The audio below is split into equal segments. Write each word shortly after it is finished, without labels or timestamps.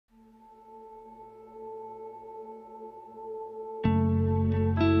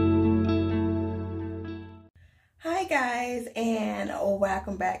or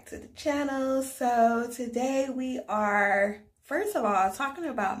welcome back to the channel. So today we are, first of all, talking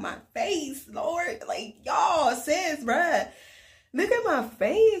about my face. Lord, like, y'all, sis, bruh, look at my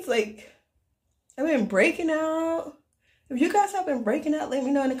face. Like, I've been breaking out. If you guys have been breaking out, let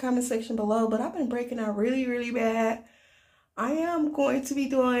me know in the comment section below. But I've been breaking out really, really bad. I am going to be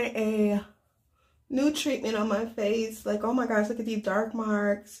doing a new treatment on my face. Like, oh my gosh, look at these dark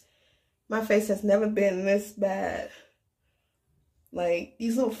marks. My face has never been this bad. Like,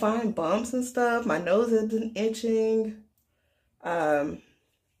 these little fine bumps and stuff. My nose has been itching. And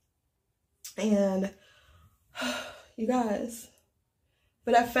you guys,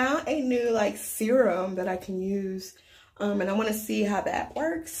 but I found a new like serum that I can use. And I want to see how that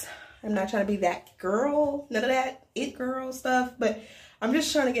works. I'm not trying to be that girl, none of that it girl stuff, but I'm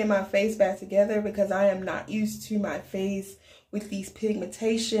just trying to get my face back together because I am not used to my face with these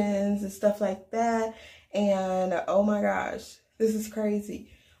pigmentations and stuff like that. And oh my gosh, this is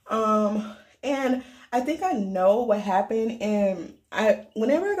crazy. And I think I know what happened. And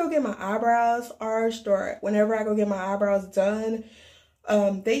whenever I go get my eyebrows arched or whenever I go get my eyebrows done,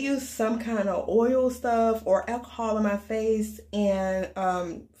 they use some kind of oil stuff or alcohol on my face, and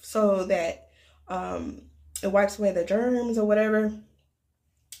so that it wipes away the germs or whatever.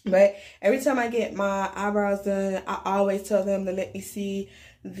 But every time I get my eyebrows done, I always tell them to let me see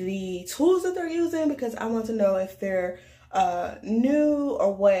the tools that they're using because I want to know if they're new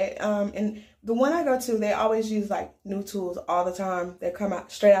or what. And the one I go to, they always use like new tools all the time. They come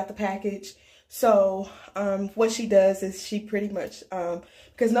out straight out the package. So what she does is she pretty much,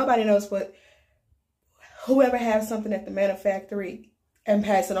 because nobody knows what, whoever has something at the manufacturer and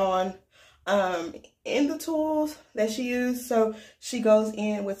pass it on in the tools that she used. So she goes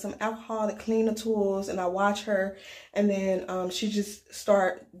in with some alcohol to clean the tools, and I watch her, and then she just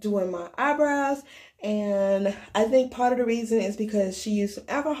start doing my eyebrows. And I think part of the reason is because she used some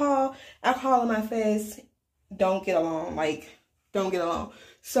alcohol in my face. Don't get along, like, don't get along.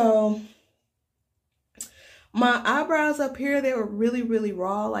 So my eyebrows up here, they were really, really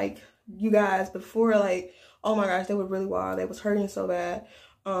raw. Like, you guys, before, like, oh my gosh, they were really raw. They was hurting so bad.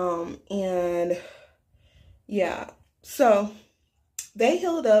 And yeah, so they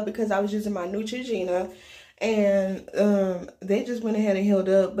healed up because I was using my Neutrogena, and they just went ahead and healed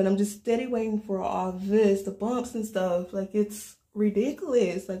up. But I'm just steady waiting for all this, the bumps and stuff. Like, it's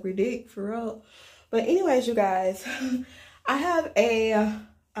ridiculous, like, ridiculous for real. But anyways, you guys, I have a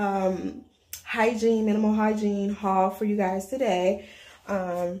minimal hygiene haul for you guys today,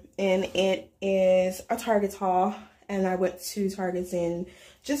 and it is a Target haul. And I went to Target's and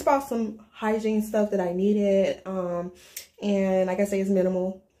just bought some hygiene stuff that I needed. And like I say, it's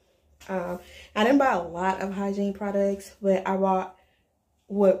minimal. I didn't buy a lot of hygiene products, but I bought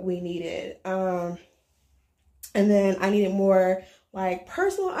what we needed. And then I needed more like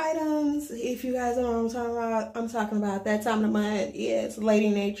personal items. If you guys know what I'm talking about that time of the month. Yeah, it's Lady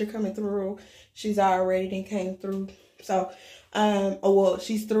Nature coming through. She's already then came through. So, oh well,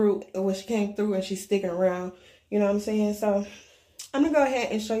 she's through. Well, she came through and she's sticking around. You know what I'm saying? So I'm going to go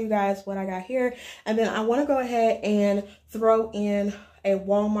ahead and show you guys what I got here. And then I want to go ahead and throw in a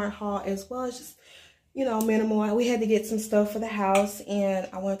Walmart haul as well. It's just, you know, minimal. We had to get some stuff for the house, and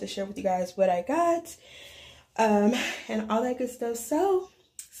I wanted to share with you guys what I got. And all that good stuff. So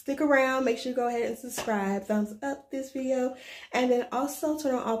stick around. Make sure you go ahead and subscribe. Thumbs up this video. And then also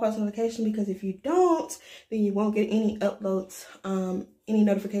turn on all post notifications, because if you don't, then you won't get any uploads, any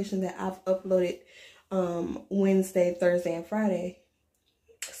notification that I've uploaded Wednesday, Thursday, and Friday.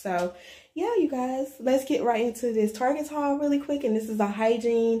 So yeah, you guys, let's get right into this Target haul really quick. And this is a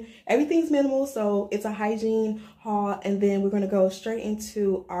hygiene, everything's minimal, so it's a hygiene haul. And then we're going to go straight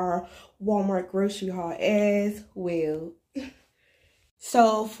into our Walmart grocery haul as well.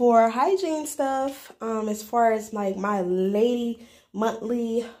 So for hygiene stuff, as far as like my lady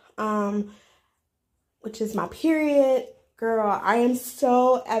monthly, which is my period, girl, I am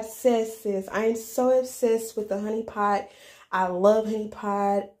so obsessed, sis. I am so obsessed with the honey pot. I love honey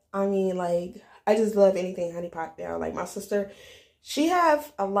pot. I mean, like, I just love anything honey pot now. Like, my sister, she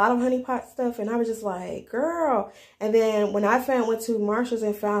have a lot of honey pot stuff, and I was just like, girl. And then when I went to Marshall's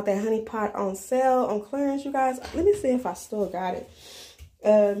and found that honey pot on sale, on clearance, you guys, let me see if I still got it.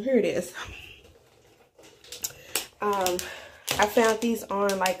 Here it is. I found these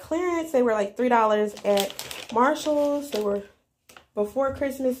on like clearance. They were like $3 at Marshall's. They were before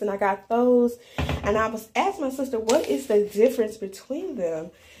Christmas, and I got those. And I was asking my sister, what is the difference between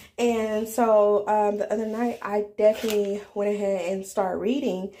them? And so the other night, I definitely went ahead and started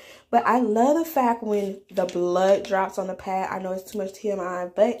reading. But I love the fact when the blood drops on the pad. I know it's too much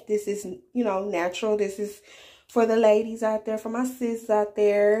TMI, but this is, you know, natural. This is For the ladies out there, for my sis out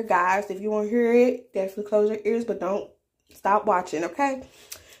there, guys, if you want to hear it, definitely close your ears, but don't stop watching, okay?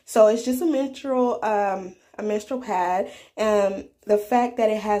 So it's just a menstrual pad, and the fact that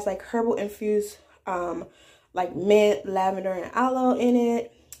it has like herbal infused like mint, lavender, and aloe in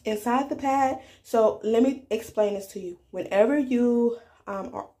it inside the pad. So let me explain this to you. Whenever you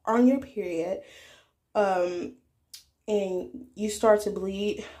are on your period and you start to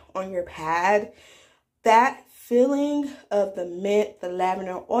bleed on your pad, that feeling of the mint, the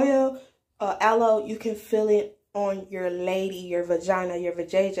lavender oil, aloe, you can feel it on your lady, your vagina, your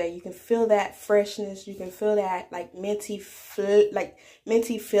vajayjay. You can feel that freshness. You can feel that like minty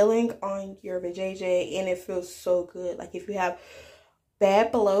feeling on your vajayjay, and it feels so good. Like if you have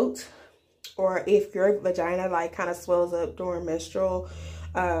bad bloat, or if your vagina like kind of swells up during menstrual,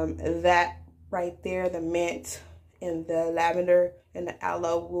 that right there, the mint and the lavender and the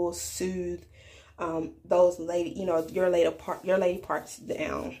aloe will soothe those lady, your lady parts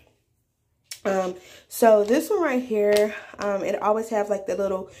down. So this one right here, it always have like the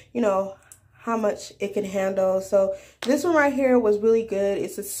little, how much it can handle. So this one right here was really good.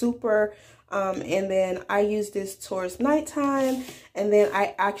 It's a super, and then I use this towards nighttime, and then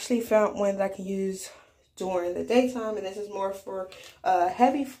I actually found one that I can use during the daytime, and this is more for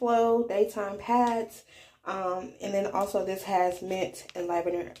heavy flow daytime pads. And then also this has mint and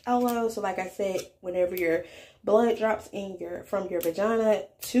lavender and aloe. So like I said, whenever your blood drops from your vagina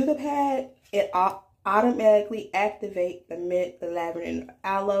to the pad, it automatically activate the mint, the lavender, and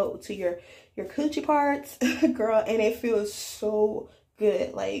aloe to your coochie parts, girl, and it feels so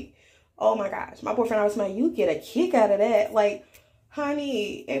good. Like, oh my gosh, my boyfriend always like, you get a kick out of that. Like,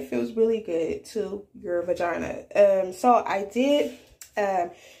 honey, it feels really good to your vagina. So I did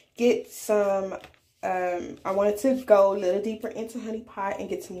get some. I wanted to go a little deeper into Honey Pot and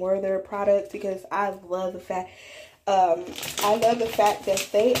get some more of their products, because I love the fact that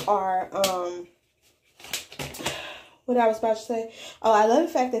they are what I was about to say. Oh, I love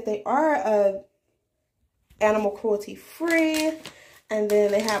the fact that they are animal cruelty free, and then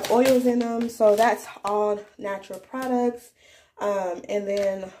they have oils in them, so that's all natural products. And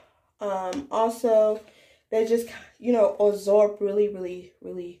then also they just absorb really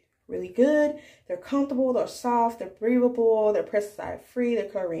good. They're comfortable, they're soft, they're breathable, they're pesticide free, they're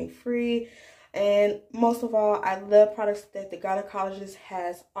chlorine free, and most of all, I love products that the gynecologist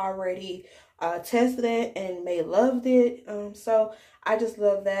has already tested it and may loved it. So I just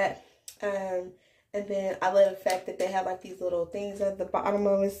love that. And then I love the fact that they have like these little things at the bottom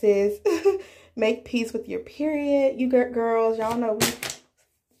of it says make peace with your period. You girls, y'all know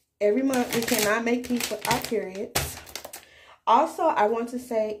every month we cannot make peace with our periods. Also, I want to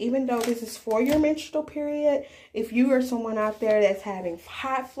say, even though this is for your menstrual period, if you are someone out there that's having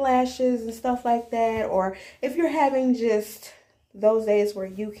hot flashes and stuff like that, or if you're having just those days where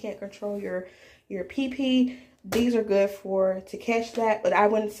you can't control your pee-pee, these are good to catch that. But I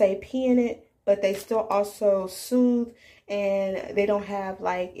wouldn't say pee in it, but they still also soothe, and they don't have,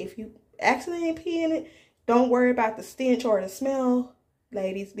 like, if you accidentally pee in it, don't worry about the stench or the smell,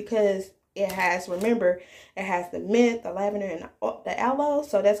 ladies, because it has, remember, it has the mint, the lavender, and the aloe.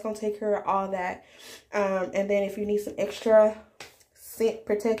 So that's going to take care of all that. And then if you need some extra scent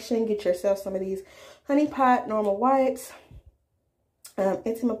protection, get yourself some of these Honey Pot normal wipes.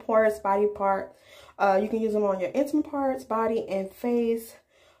 Intimate parts, body part. You can use them on your intimate parts, body, and face.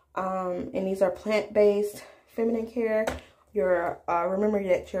 And these are plant-based feminine care. Remember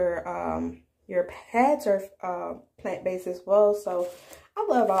that your pads are plant-based as well. So I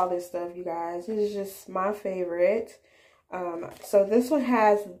love all this stuff, you guys. This is just my favorite. So this one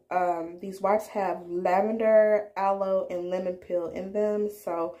has, these wipes have lavender, aloe, and lemon peel in them.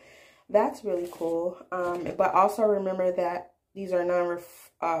 So that's really cool. But also remember that these are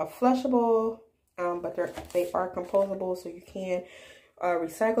non-flushable, but they are composable, so you can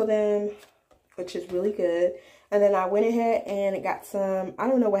recycle them, which is really good. And then I went ahead and got some, I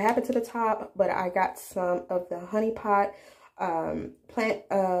don't know what happened to the top, but I got some of the Honey Pot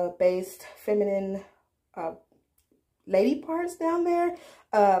plant-based feminine lady parts down there,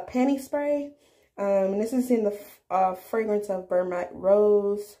 panty spray. And this is in the fragrance of Bergamot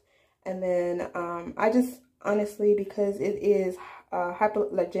Rose. And then I just honestly, because it is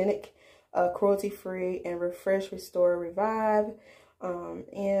hypoallergenic, cruelty-free, and refresh, restore, revive.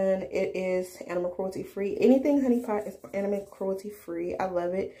 And it is animal cruelty free. Anything Honey Pot is animal cruelty free. I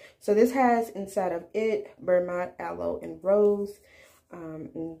love it. So this has inside of it bergamot, aloe, and rose.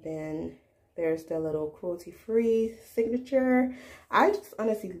 And then there's the little cruelty free signature. I just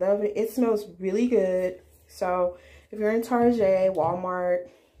honestly love it. It smells really good. So if you're in Target, Walmart,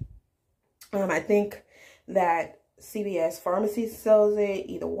 I think that CVS Pharmacy sells it,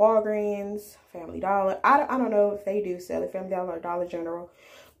 either Walgreens, Family Dollar. I don't know if they do sell it, Family Dollar or Dollar General.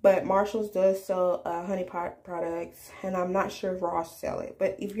 But Marshall's does sell honey pot products, and I'm not sure if Ross sell it.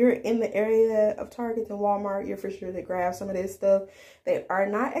 But if you're in the area of Target and Walmart, you're for sure to grab some of this stuff. They are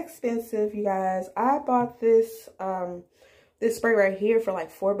not expensive, you guys. I bought this this spray right here for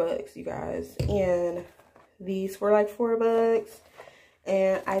like $4, you guys, and these were like $4,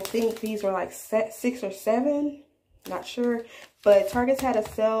 and I think these were like 6 or 7. Not sure, but Target's had a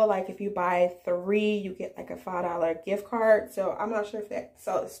sale, like if you buy 3 you get like a $5 gift card. So I'm not sure if that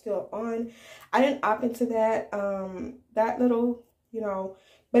sale is still on. I didn't opt into that that little, you know,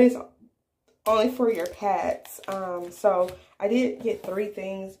 but it's only for your pads. So I did get 3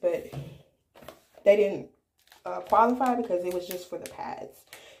 things, but they didn't qualify because it was just for the pads.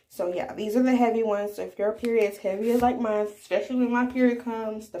 So yeah, these are the heavy ones. So if your period is heavy like mine, especially when my period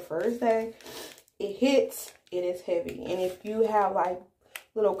comes the first day, it hits, it is heavy. And if you have like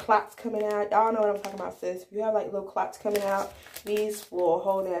little clots coming out, y'all know what I'm talking about, sis. If you have like little clots coming out, these will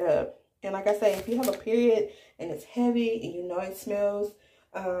hold that up. And like I say, if you have a period and it's heavy and you know it smells,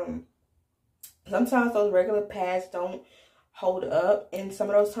 sometimes those regular pads don't hold up, and some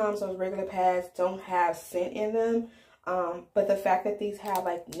of those times those regular pads don't have scent in them. But the fact that these have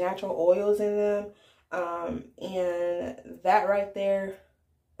like natural oils in them, and that right there,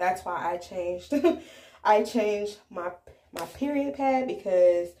 that's why I changed. I changed my period pad,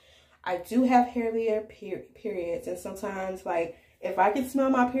 because I do have heavier periods, and sometimes like if I can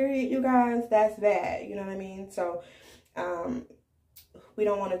smell my period, you guys, that's bad. You know what I mean? So we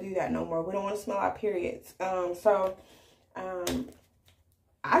don't want to do that no more. We don't want to smell our periods.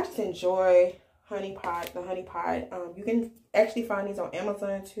 I just enjoy honey pot, the honey pot. You can actually find these on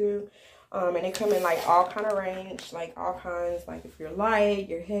Amazon too. And they come in like all kind of range, like all kinds. Like if you're light,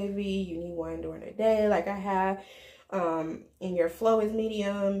 you're heavy, you need one during the day like I have. And your flow is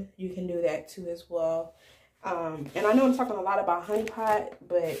medium, you can do that too as well. And I know I'm talking a lot about honey pot,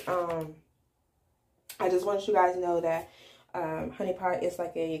 but I just want you guys to know that honey pot is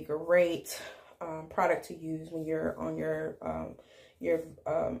like a great product to use when you're on your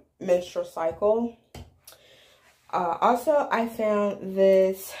menstrual cycle. Also, I found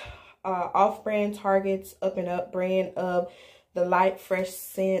this off-brand Target's Up and Up brand of the Light Fresh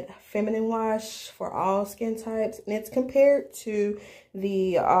Scent Feminine Wash for all skin types, and it's compared to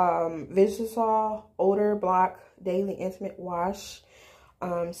the Vitasol Odor Block Daily Intimate Wash.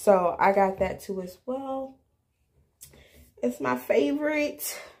 So I got that too as well. It's my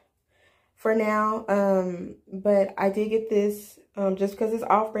favorite for now, but I did get this. Just because it's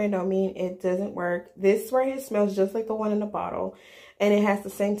off-brand don't mean it doesn't work. This right here smells just like the one in the bottle, and it has the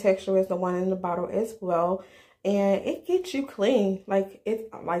same texture as the one in the bottle as well, and it gets you clean. Like, it's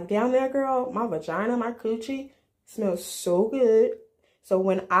like down there, girl, my vagina, my coochie smells so good. So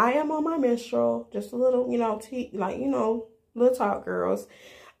when I am on my menstrual, just a little, you know, like, you know, little talk, girls,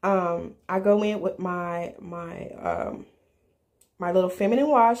 I go in with my little feminine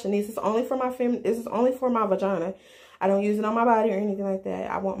wash, and this is only for my vagina. I don't use it on my body or anything like that.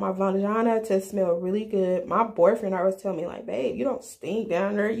 I want my vagina to smell really good. My boyfriend always tell me, like, babe, you don't stink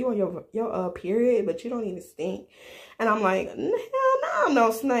down there. You on your period, but you don't even stink. And I'm like, hell no, I'm no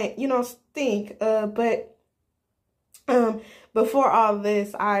stink. You don't stink. But before all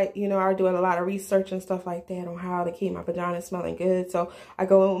this, I do a lot of research and stuff like that on how to keep my vagina smelling good. So I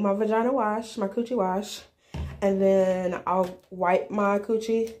go in with my vagina wash, my coochie wash, and then I'll wipe my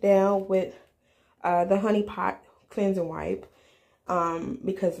coochie down with the honey pot cleansing wipe,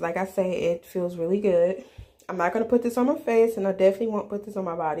 because like I say, it feels really good. I'm not going to put this on my face, and I definitely won't put this on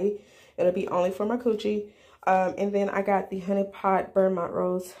my body. It'll be only for my coochie. And then I got the honey pot Bergamot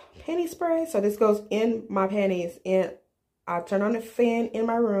Rose panty spray. So this goes in my panties, and I turn on the fan in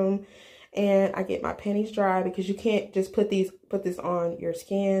my room, and I get my panties dry, because you can't just put this on your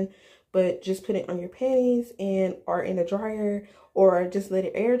skin, but just put it on your panties or in the dryer, or just let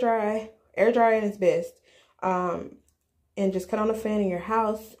it air dry. Air drying is best. And just cut on the fan in your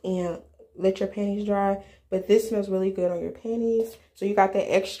house and let your panties dry. But this smells really good on your panties. So you got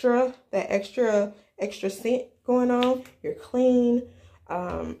that extra scent going on. You're clean,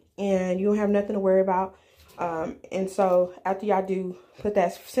 and you don't have nothing to worry about. And so after y'all do put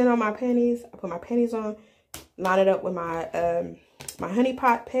that scent on my panties, I put my panties on, line it up with my my honey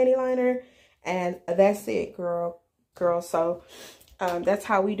pot panty liner, and that's it, girl. So that's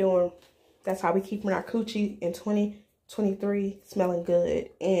how we doing. That's how we keeping our coochie in 2023 smelling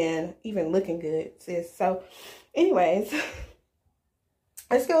good and even looking good, sis. So anyways,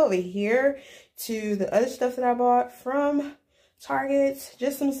 let's go over here to the other stuff that I bought from Target.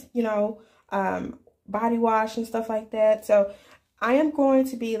 Just some, body wash and stuff like that. So I am going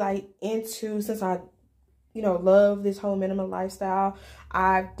to be like into, since I, you know, love this whole minimal lifestyle,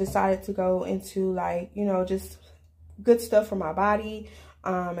 I've decided to go into like, you know, just good stuff for my body.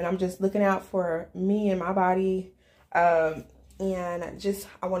 And I'm just looking out for me and my body. And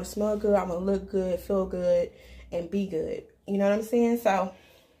I want to smell good. I want to look good, feel good, and be good. You know what I'm saying? So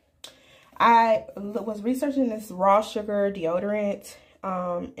I was researching this raw sugar deodorant.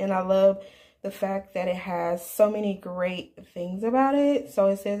 And I love the fact that it has so many great things about it. So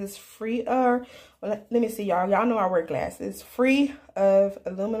it says it's free, well, let me see, y'all. Y'all know I wear glasses. Free of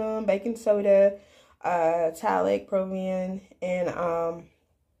aluminum, baking soda, talc, propylene, and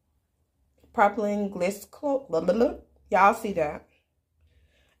propylene glycol. Y'all see that?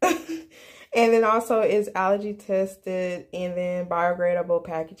 And then also is allergy tested, and then biodegradable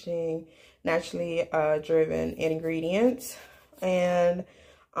packaging, naturally driven ingredients. And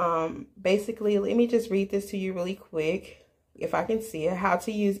basically, let me just read this to you really quick, if I can see it. How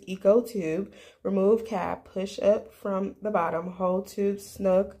to use Eco Tube. Remove cap, push up from the bottom, hold tube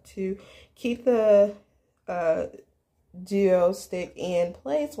snug to keep the duo stick in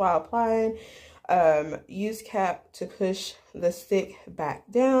place while applying. Use cap to push the stick back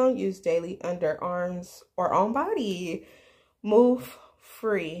down. Use daily underarms or on body. Move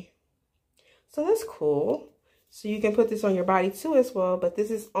free. So that's cool. So you can put this on your body too as well, but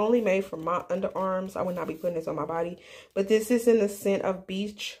this is only made for my underarms. I would not be putting this on my body, but this is in the scent of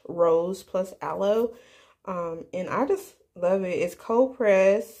beach rose plus aloe. And I just love it. It's cold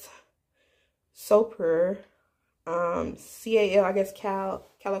pressed, Soper, CAL, I guess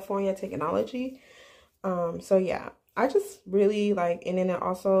California technology. So yeah, I just really like, and then it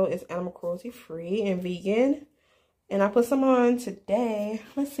also is animal cruelty free and vegan. And I put some on today.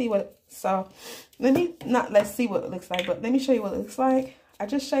 Let's see what, so let's see what it looks like, but let me show you what it looks like. I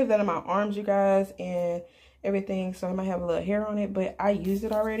just shaved that on my arms, you guys, and everything. So I might have a little hair on it, but I used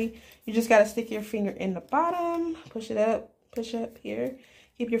it already. You just got to stick your finger in the bottom, push it up, push up here.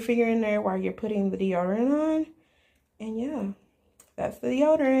 Keep your finger in there while you're putting the deodorant on. And yeah, that's the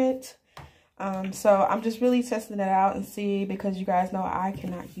deodorant. So I'm just really testing it out and see, because you guys know I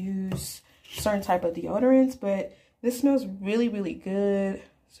cannot use certain type of deodorants, but this smells really, really good.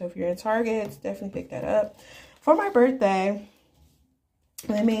 So if you're in Target, definitely pick that up. For my birthday,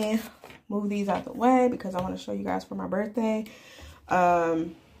 let me move these out the way because I want to show you guys for my birthday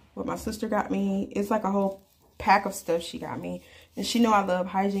what my sister got me. It's like a whole pack of stuff she got me. And she know I love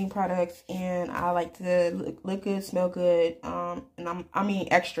hygiene products, and I like to look good, smell good, and I mean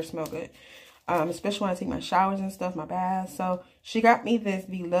extra smell good, especially when I take my showers and stuff, my baths. So she got me this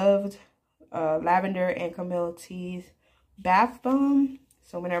beloved lavender and chamomile teas bath bomb.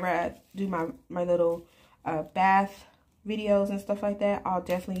 So whenever I do my little bath videos and stuff like that, I'll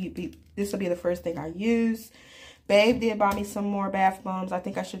definitely be, this will be the first thing I use. Babe did buy me some more bath bombs. I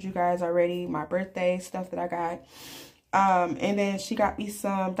think I showed you guys already my birthday stuff that I got. And then she got me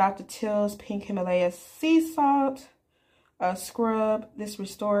some Dr. Till's Pink Himalaya Sea Salt scrub. This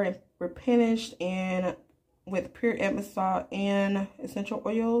restore and replenished and with pure Epsom salt and essential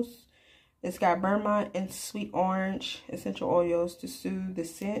oils. It's got bergamot and sweet orange essential oils to soothe the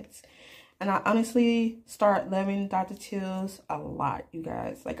scents. And I honestly start loving Dr. Till's a lot, you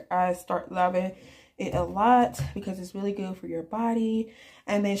guys. Like, I start loving it a lot because it's really good for your body.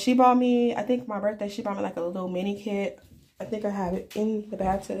 And then she bought me, I think my birthday, she bought me like a little mini kit. I think I have it in the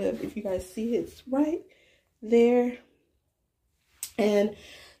bathtub. If you guys see it, it's right there. And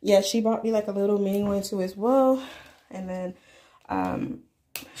yeah, she bought me like a little mini one too as well. And then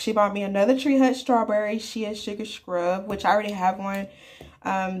she bought me another Tree Hut Strawberry Shea Sugar Scrub, which I already have one.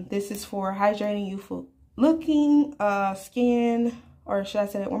 This is for hydrating, youthful looking skin, or should I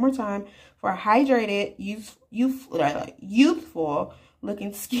say that one more time? For hydrated, youthful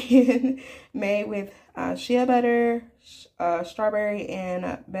looking skin, made with shea butter, strawberry,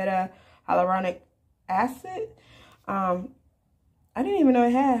 and beta hyaluronic acid. I didn't even know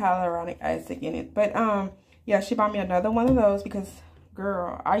it had hyaluronic acid in it, but yeah, she bought me another one of those because,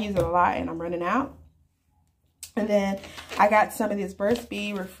 girl, I use it a lot and I'm running out. And then I got some of this Burt's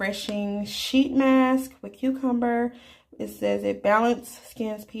Bee Refreshing Sheet Mask with cucumber. It says it balances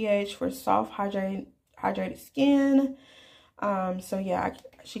skin's pH for soft, hydrated skin. So yeah,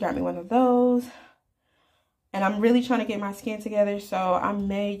 she got me one of those. And I'm really trying to get my skin together, so I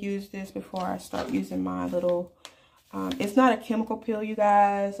may use this before I start using my little, it's not a chemical peel, you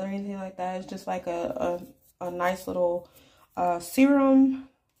guys, or anything like that. It's just like a nice little serum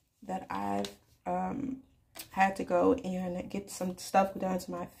that I've had to go and get some stuff done to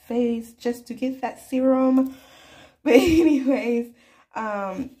my face just to get that serum. But anyways,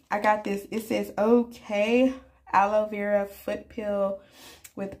 I got this. It says OK aloe vera foot peel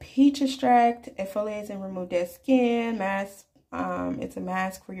with peach extract, exfoliates and remove dead skin. Mask. It's a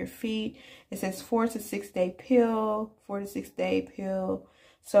mask for your feet. It says 4 to 6 day peel. 4 to 6 day peel.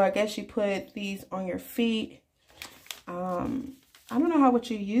 So I guess you put these on your feet. I don't know how would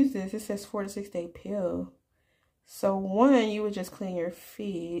you use this. It says 4 to 6 day peel. So one, you would just clean your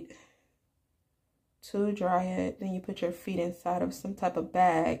feet. 2, dry it. Then you put your feet inside of some type of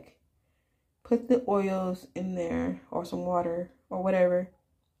bag. Put the oils in there or some water or whatever.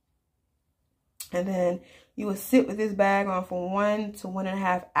 And then you would sit with this bag on for 1 to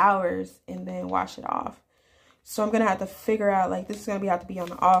 1.5 hours and then wash it off. So I'm going to have to figure out, like, this is going to have to be on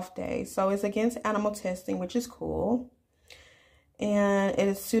the off day. So it's against animal testing, which is cool. And it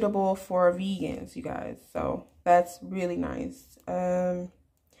is suitable for vegans, you guys. So that's really nice. Let's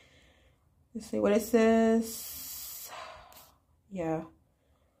see what it says. Yeah.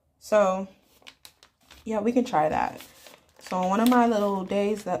 So, yeah, we can try that. So on one of my little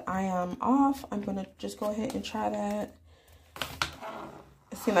days that I am off, I'm going to just go ahead and try that.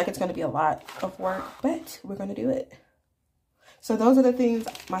 It seems like it's going to be a lot of work, but we're going to do it. So those are the things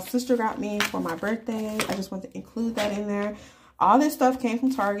my sister got me for my birthday. I just want to include that in there. All this stuff came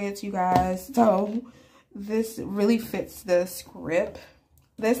from Target, you guys. So this really fits the script.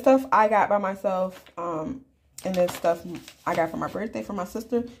 This stuff I got by myself. And this stuff I got for my birthday from my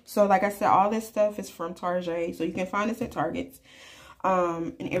sister. So like I said, all this stuff is from Target. So you can find this at Target.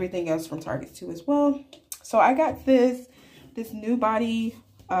 And everything else from Target too as well. So I got this new body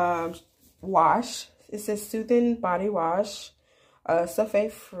wash. It says Soothing Body Wash.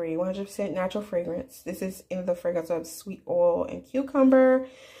 Sulfate free, 100% natural fragrance. This is in the fragrance of sweet oil and cucumber.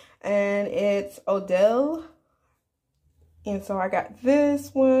 And it's Odell. And so I got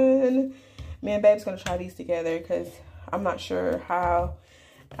this one. Me and Babe's going to try these together because I'm not sure how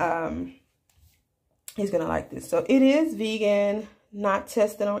he's going to like this. So it is vegan, not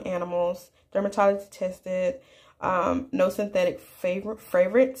tested on animals, dermatologist tested, no synthetic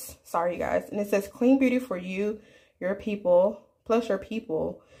favorites. Sorry, you guys. And it says clean beauty for you, your people, plus your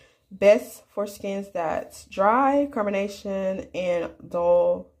people. Best for skins that's dry, carbonation, and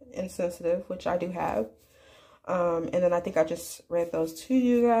dull and sensitive, which I do have. And then I think I just read those to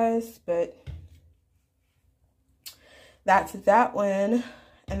you guys, but that's that one.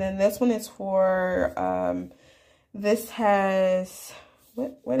 And then this one is for, this has,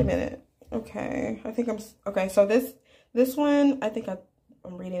 wait a minute. Okay, I think okay, so this one, I think I'm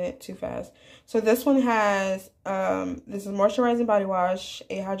reading it too fast. So this one has, this is moisturizing body wash,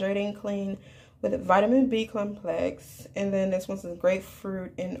 a hydrating clean with vitamin B complex. And then this one's a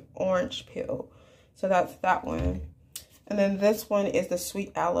grapefruit and orange peel. So that's that one. And then this one is the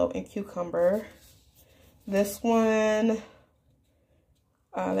sweet aloe and cucumber. This one,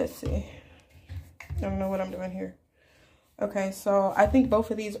 let's see. I don't know what I'm doing here. Okay, so I think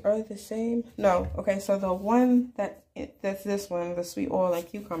both of these are the same. No, okay, so the one that's this one, the sweet oil and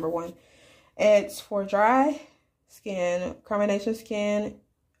cucumber one, it's for dry skin, carbonation skin,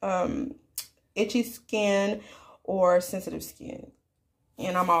 itchy skin, or sensitive skin.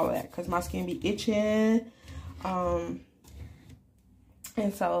 And I'm all that because my skin be itching. And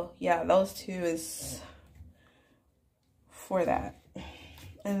so, yeah, those two is for that.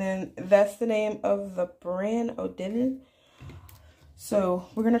 And then that's the name of the brand, Odell. So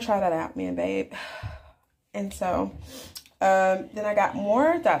we're going to try that out, me and Babe. And so, then I got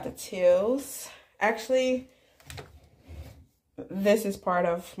more Dr. Teal's. Actually, this is part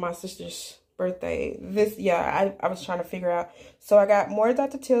of my sister's birthday. This, yeah, I was trying to figure out. So I got more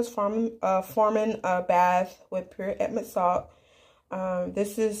Dr. Teal's Forming Bath with pure Epsom salt.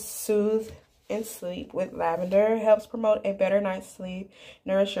 This is Soothe and Sleep with lavender. Helps promote a better night's sleep.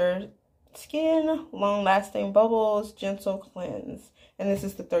 Nourish your skin, long-lasting bubbles, gentle cleanse. And this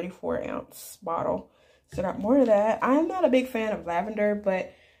is the 34-ounce bottle. So I got more of that. I'm not a big fan of lavender,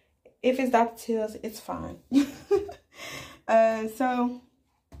 but if it's Dr. Teal's, it's fine. So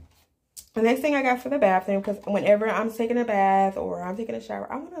the next thing I got for the bathroom, because whenever I'm taking a bath or I'm taking a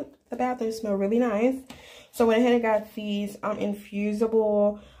shower, I want the bathroom to smell really nice. So I went ahead and got these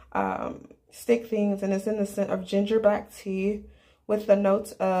infusible stick things, and it's in the scent of ginger black tea with the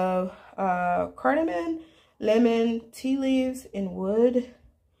notes of cardamom, lemon, tea leaves, and wood.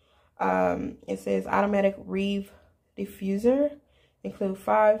 It says automatic reeve diffuser. Include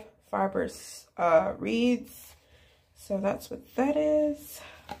 5 fibrous reeds. So that's what that is.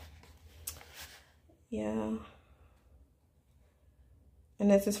 Yeah.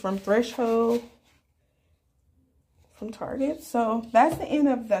 And this is from Threshold from Target. So that's the end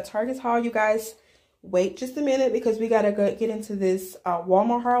of the Target haul, you guys. wait just a minute because we gotta go get into this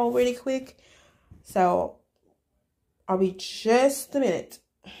Walmart haul really quick. So I'll be just a minute.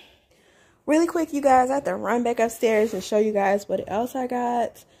 Really quick, you guys, I have to run back upstairs and show you guys what else I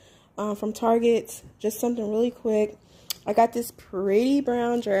got from Target. Just something really quick. I got this pretty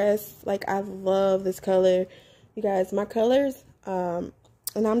brown dress. Like, I love this color. You guys, my colors, and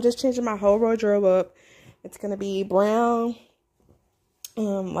I'm just changing my whole wardrobe up. It's going to be brown,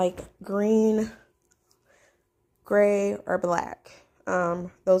 like green, gray, or black.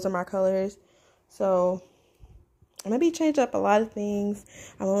 Those are my colors. So I'm going to be changing up a lot of things.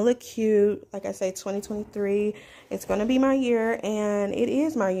 I want to look cute. Like I say, 2023, it's going to be my year, and it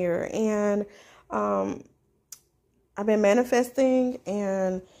is my year. And I've been manifesting,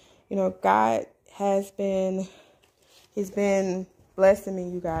 and, you know, God has been, he's been blessing me,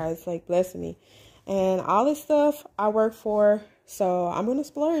 you guys, like blessing me. And all this stuff I work for, so I'm going to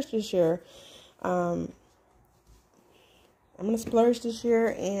splurge this year. I'm going to splurge this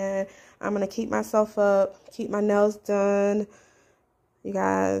year, and I'm going to keep myself up, keep my nails done, you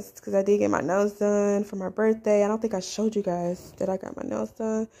guys, because I did get my nails done for my birthday. I don't think I showed you guys that I got my nails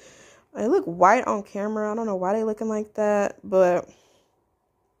done. They look white on camera. I don't know why they looking like that, but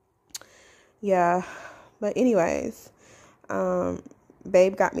yeah. But anyways,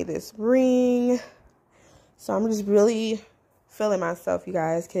 babe got me this ring. So I'm just really feeling myself, you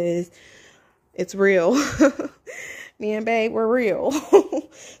guys, because it's real. Me and babe, we're real.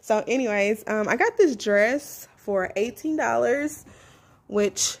 So anyways, I got this dress for $18,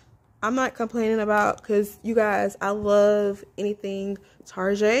 which I'm not complaining about because, you guys, I love anything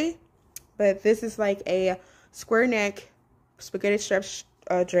Target. But this is like a square neck spaghetti strap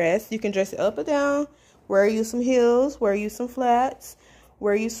dress. You can dress it up or down, wear you some heels, wear you some flats,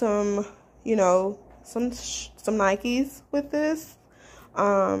 wear you some, you know, some Nikes with this,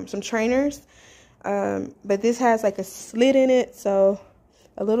 some trainers. But this has like a slit in it, so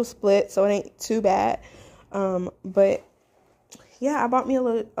a little split, so it ain't too bad. But yeah, I bought me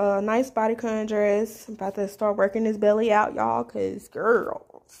a nice bodycon dress. I'm about to start working this belly out, y'all, because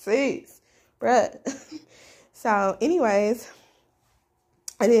girl, sis, bruh. So anyways,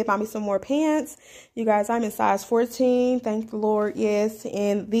 I did buy me some more pants. You guys, I'm in size 14. Thank the Lord, yes.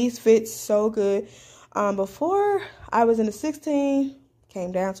 And these fit so good. Before I was in a 16,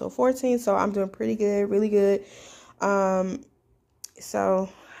 came down to a 14. So I'm doing pretty good, really good. So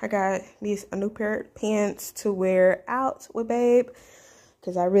I got me a new pair of pants to wear out with babe,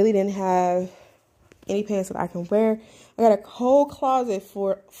 because I really didn't have any pants that I can wear. I got a whole closet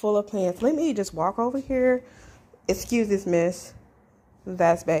full of pants. Let me just walk over here. Excuse this mess.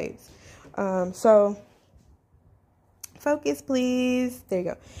 That's babes. So focus, please. There you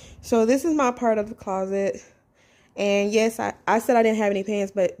go. So this is my part of the closet. And yes, I said I didn't have any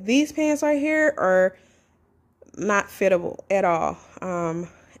pants, but these pants right here are not fittable at all.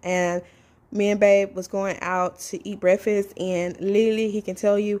 And me and babe was going out to eat breakfast, and literally, he can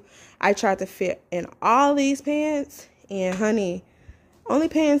tell you, I tried to fit in all these pants, and honey, only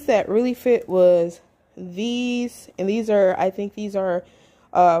pants that really fit was these. And these are, I think these are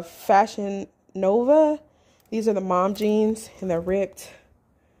Fashion Nova. These are the mom jeans, and they're ripped.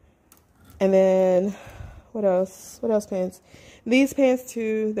 And then what else pants? These pants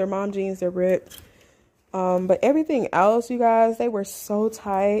too, they're mom jeans, they're ripped. But everything else, you guys, they were so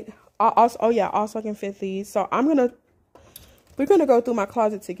tight. Also, I can fit these. So we're gonna go through my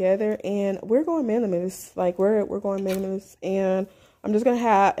closet together, and we're going minimalist. Like we're going minimalist, and I'm just gonna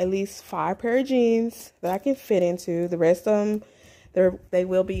have at least 5 pair of jeans that I can fit into. The rest of them, they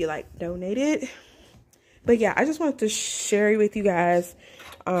will be like donated. But yeah, I just wanted to share with you guys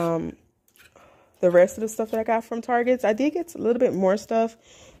the rest of the stuff that I got from Target. I did get a little bit more stuff,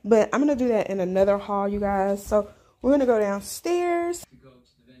 but I'm gonna do that in another haul, you guys. So we're gonna go downstairs.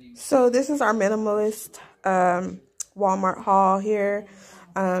 So this is our minimalist Walmart haul here.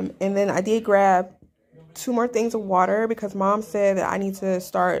 And then I did grab 2 more things of water because mom said that I need to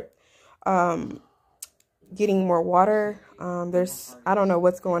start getting more water. I don't know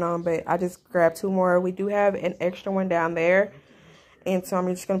what's going on, but I just grabbed 2 more. We do have an extra one down there, and so I'm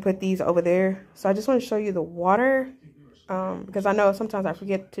just gonna put these over there. So I just want to show you the water, because I know sometimes I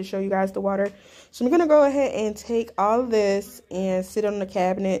forget to show you guys the water. So I'm gonna go ahead and take all of this and sit it on the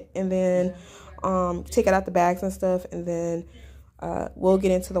cabinet, and then take it out the bags and stuff, and then we'll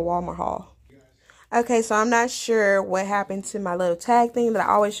get into the Walmart haul. Okay, so I'm not sure what happened to my little tag thing that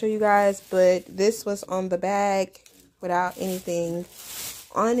I always show you guys, but this was on the bag without anything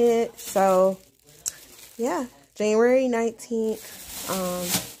on it. So yeah, January 19th.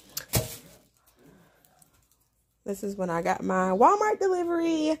 This is when I got my Walmart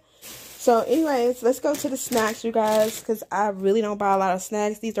delivery. So anyways, let's go to the snacks, you guys, because I really don't buy a lot of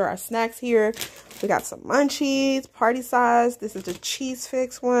snacks. These are our snacks here. We got some munchies, party size. This is the cheese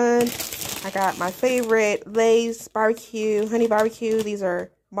fix one. I got my favorite Lay's barbecue, honey barbecue. These are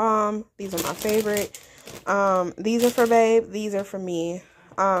bomb. These are my favorite. These are for Babe. These are for me.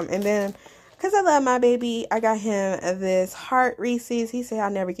 And then, because I love my baby, I got him this heart Reese's. He said I'll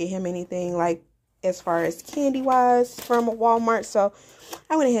never get him anything like as far as candy wise from Walmart. So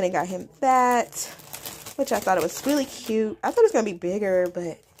I went ahead and got him that, which I thought it was really cute. I thought it was gonna be bigger,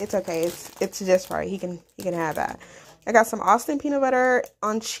 but it's okay. It's just right. He can have that. I got some Austin peanut butter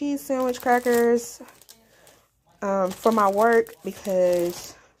on cheese sandwich crackers for my work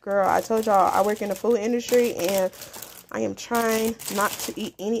because, girl, I told y'all I work in the food industry and I am trying not to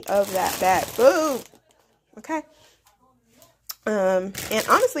eat any of that bad food. Okay. And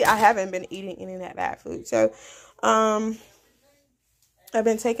honestly, I haven't been eating any of that bad food. So, I've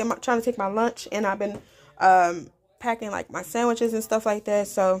been trying to take my lunch, and I've been packing like my sandwiches and stuff like that.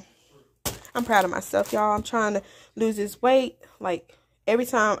 So I'm proud of myself, y'all. I'm trying to lose this weight. Like every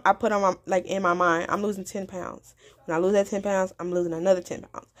time I put on in my mind, I'm losing 10 pounds. When I lose that 10 pounds, I'm losing another 10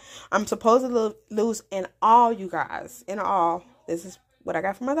 pounds. I'm supposed to lose in all, you guys. In all, this is what I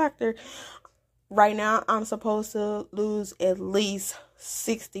got from my doctor. Right now, I'm supposed to lose at least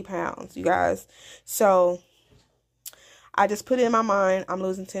 60 pounds, you guys. So I just put it in my mind, I'm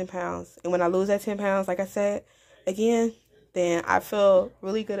losing 10 pounds. And when I lose that 10 pounds, like I said, again, then I feel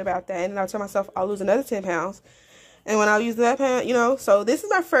really good about that. And then I tell myself I'll lose another 10 pounds. And when I use that pound, you know, so this is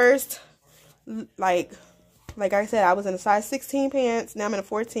my first, like I said, I was in a size 16 pants. Now I'm in a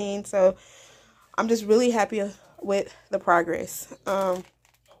 14. So I'm just really happy with the progress.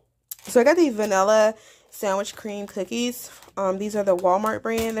 So I got these vanilla sandwich cream cookies. These are the Walmart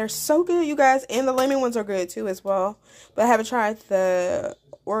brand. They're so good, you guys. And the lemon ones are good too as well. But I haven't tried the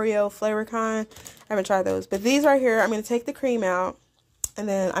Oreo flavor kind. I haven't tried those. But these right here, I'm going to take the cream out. And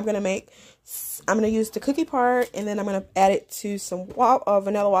then I'm going to use the cookie part. And then I'm going to add it to some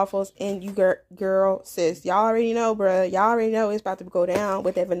vanilla waffles. And you girl, sis, y'all already know, bruh. Y'all already know it's about to go down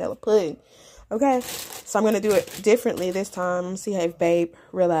with that vanilla pudding. Okay? So I'm going to do it differently this time. I'm going to see if Babe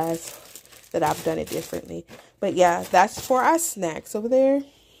realizes that I've done it differently. But yeah, that's for our snacks over there.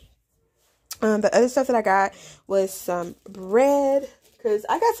 The other stuff that I got was some bread. Because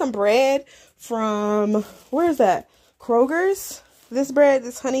I got some bread from, where is that? Kroger's. This bread,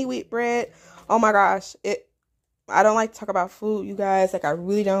 this honey wheat bread. Oh my gosh. I don't like to talk about food, you guys. Like, I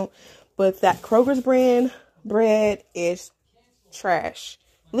really don't. But that Kroger's brand bread is trash.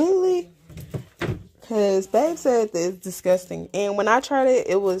 Literally. Because Babe said it's disgusting. And when I tried it,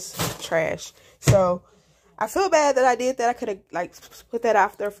 it was trash. So I feel bad that I did that. I could have like put that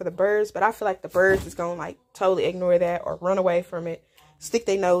out there for the birds. But I feel like the birds is going to like totally ignore that or run away from it. Stick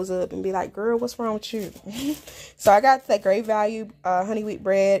their nose up and be like, girl, what's wrong with you? So I got that Great Value honey wheat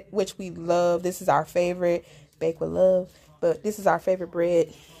bread, which we love. This is our favorite. Bake with love. But this is our favorite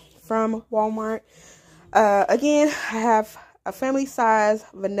bread from Walmart. Again, I have a family size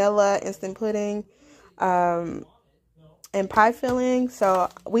vanilla instant pudding and pie filling. So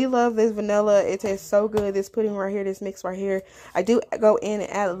we love this vanilla. It tastes so good. This pudding right here, this mix right here. I do go in and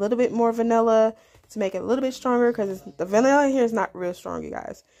add a little bit more vanilla to make it a little bit stronger, because the vanilla here is not real strong, you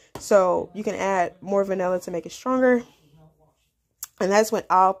guys. So you can add more vanilla to make it stronger. And that's with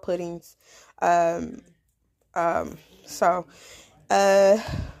all puddings. We got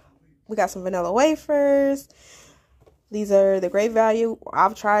some vanilla wafers. These are the Great Value.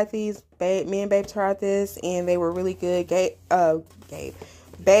 I've tried these. Me and Babe tried this, and they were really good. Babe,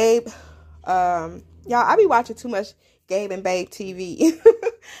 y'all, I be watching too much Gabe and Babe TV.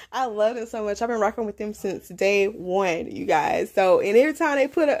 I love them so much. I've been rocking with them since day one, you guys. So, and every time they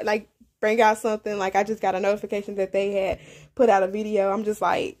bring out something, like I just got a notification that they had put out a video. I'm just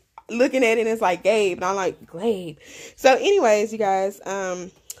like looking at it, and it's like Gabe, and I'm like, Gabe. So anyways, you guys,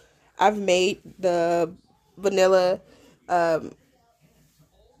 I've made the vanilla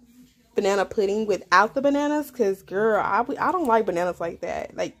banana pudding without the bananas, because girl, I don't like bananas like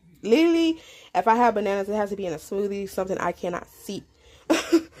that. Like literally, if I have bananas, it has to be in a smoothie, something I cannot see.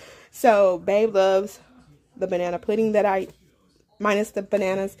 So Babe loves the banana pudding that I minus the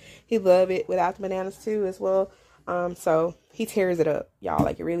bananas. He loves it without the bananas too as well. So he tears it up, y'all.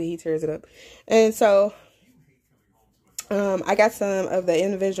 Like, really, he tears it up. And so I got some of the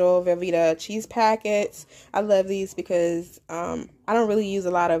individual Velveeta cheese packets. I love these because I don't really use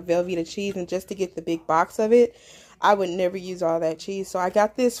a lot of Velveeta cheese, and just to get the big box of it, I would never use all that cheese. So I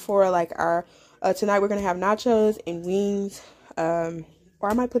got this for like our tonight we're gonna have nachos and wings. Or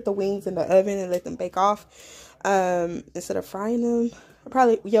I might put the wings in the oven and let them bake off instead of frying them.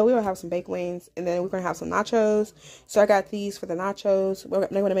 yeah, we will have some baked wings, and then we're gonna have some nachos. So I got these for the nachos.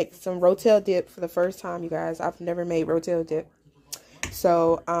 They're gonna make some rotel dip for the first time, you guys. I've never made rotel dip.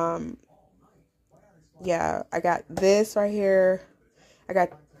 So yeah, I got this right here. I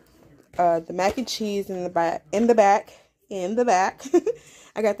got the mac and cheese in the back.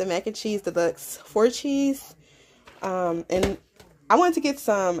 I got the mac and cheese deluxe 4 cheese. And I wanted to get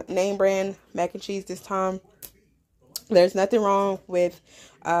some name brand mac and cheese this time. There's nothing wrong with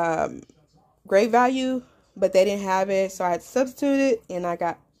Great Value, but they didn't have it, so I had to substitute it, and I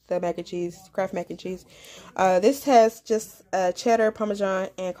got the mac and cheese, Kraft mac and cheese. This has just cheddar, Parmesan,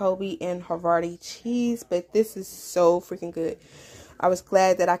 and Colby and Havarti cheese, but this is so freaking good. I was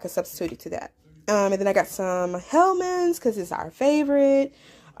glad that I could substitute it to that. And then I got some Hellmann's because it's our favorite.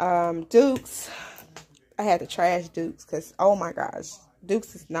 Duke's. I had to trash Duke's because, oh my gosh,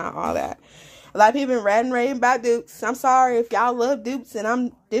 Duke's is not all that. A lot of people been ranting raving about Duke's. I'm sorry if y'all love Duke's and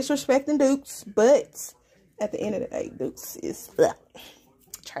I'm disrespecting Duke's, but at the end of the day, Duke's is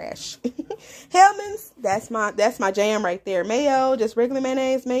trash. Hellmann's, that's my jam right there. Mayo, just regular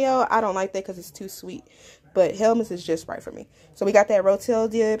mayonnaise, mayo. I don't like that because it's too sweet, but Hellmann's is just right for me. So we got that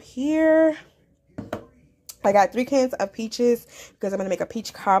rotel dip here. I got 3 cans of peaches because I'm gonna make a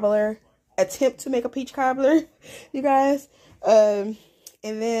peach cobbler. Attempt to make a peach cobbler, you guys. And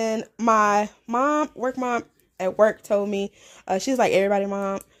then my work mom at work told me, she's like everybody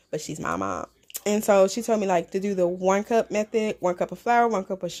mom, but she's my mom. And so she told me like to do the 1 cup method, 1 cup of flour, 1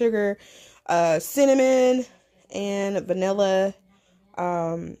 cup of sugar, cinnamon and vanilla,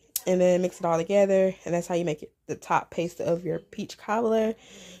 and then mix it all together. And that's how you make it the top paste of your peach cobbler.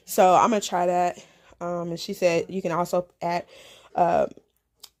 So I'm gonna try that. And she said you can also add,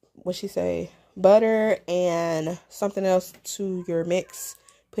 what she say, butter and something else to your mix.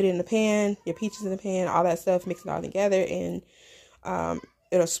 Put it in the pan, your peaches in the pan, all that stuff, mix it all together, and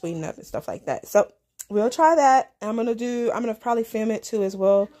it'll sweeten up and stuff like that. So we'll try that. I'm gonna probably film it too as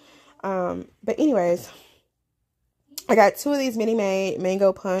well. But anyways, I got 2 of these Mini Made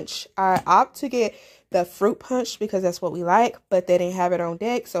mango punch. I opt to get the fruit punch because that's what we like, but they didn't have it on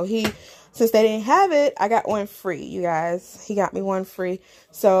deck. So since they didn't have it, I got 1 free, you guys. He got me 1 free.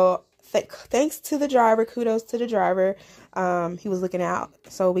 So thanks to the driver, kudos to the driver. He was looking out.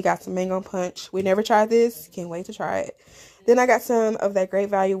 So we got some mango punch. We never tried this. Can't wait to try it. Then I got some of that Great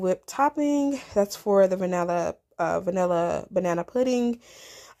Value whipped topping. That's for the vanilla banana pudding.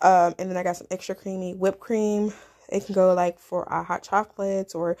 And then I got some extra creamy whipped cream. It can go like for our hot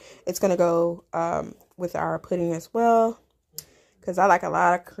chocolates, or it's going to go with our pudding as well, because I like a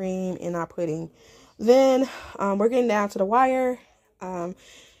lot of cream in our pudding. Then we're getting down to the wire.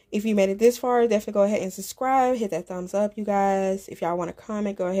 If you made it this far, definitely go ahead and subscribe. Hit that thumbs up, you guys. If y'all want to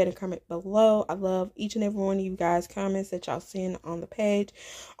comment, go ahead and comment below. I love each and every one of you guys' comments that y'all send on the page,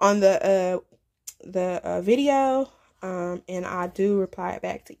 on the video. And I do reply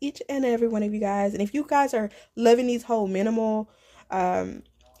back to each and every one of you guys. And if you guys are loving these whole minimal and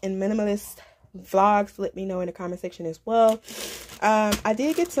minimalist vlogs, let me know in the comment section as well. I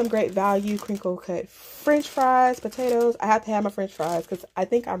did get some Great Value crinkle cut french fries, potatoes. I have to have my french fries because I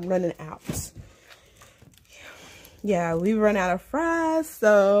think I'm running out. Yeah, we run out of fries.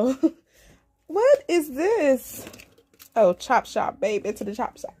 So what is this? Oh, chop shop, babe, into the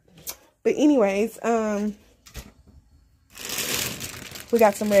chop shop. But anyways, we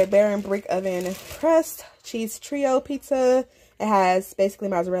got some Red Baron brick oven pressed cheese trio pizza. It has basically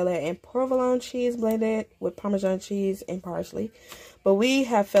mozzarella and provolone cheese blended with Parmesan cheese and parsley. But we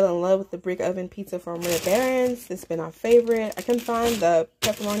have fell in love with the brick oven pizza from Red Baron's. It's been our favorite. I couldn't find the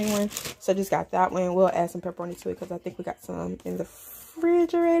pepperoni one, so I just got that one. We'll add some pepperoni to it because I think we got some in the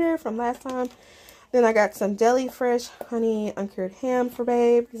refrigerator from last time. Then I got some deli fresh honey uncured ham for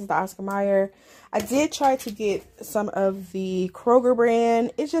babe. This is the Oscar Mayer. I did try to get some of the Kroger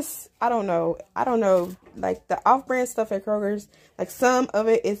brand. It's just, I don't know. Like the off-brand stuff at Kroger's, like some of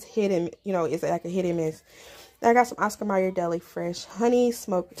it is hidden, it's like a hit and miss. Then I got some Oscar Mayer deli fresh honey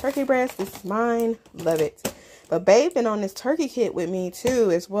smoked turkey breast. This is mine. Love it. But babe been on this turkey kit with me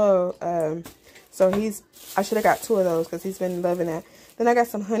too as well. So I should have got 2 of those because he's been loving that. Then I got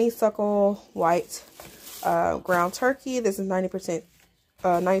some honeysuckle white ground turkey. This is 93%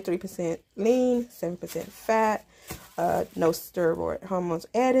 lean, 7% fat, no steroid hormones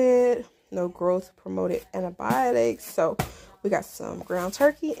added, no growth promoted antibiotics. So we got some ground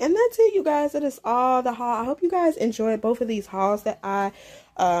turkey, and that's it, you guys. That is all the haul. I hope you guys enjoyed both of these hauls that I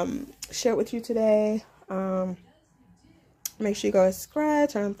shared with you today. Make sure you go subscribe,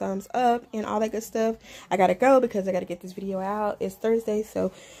 turn thumbs up, and all that good stuff. I gotta go because I gotta get this video out. It's Thursday,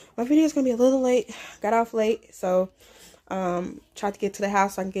 so my video is gonna be a little late. Got off late, so Tried to get to the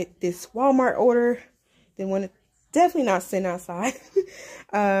house so I can get this Walmart order. Then want to definitely not sitting outside.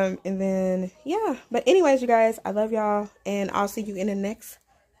 And then, yeah. But anyways, you guys, I love y'all. And I'll see you in the next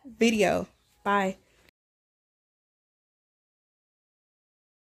video. Bye.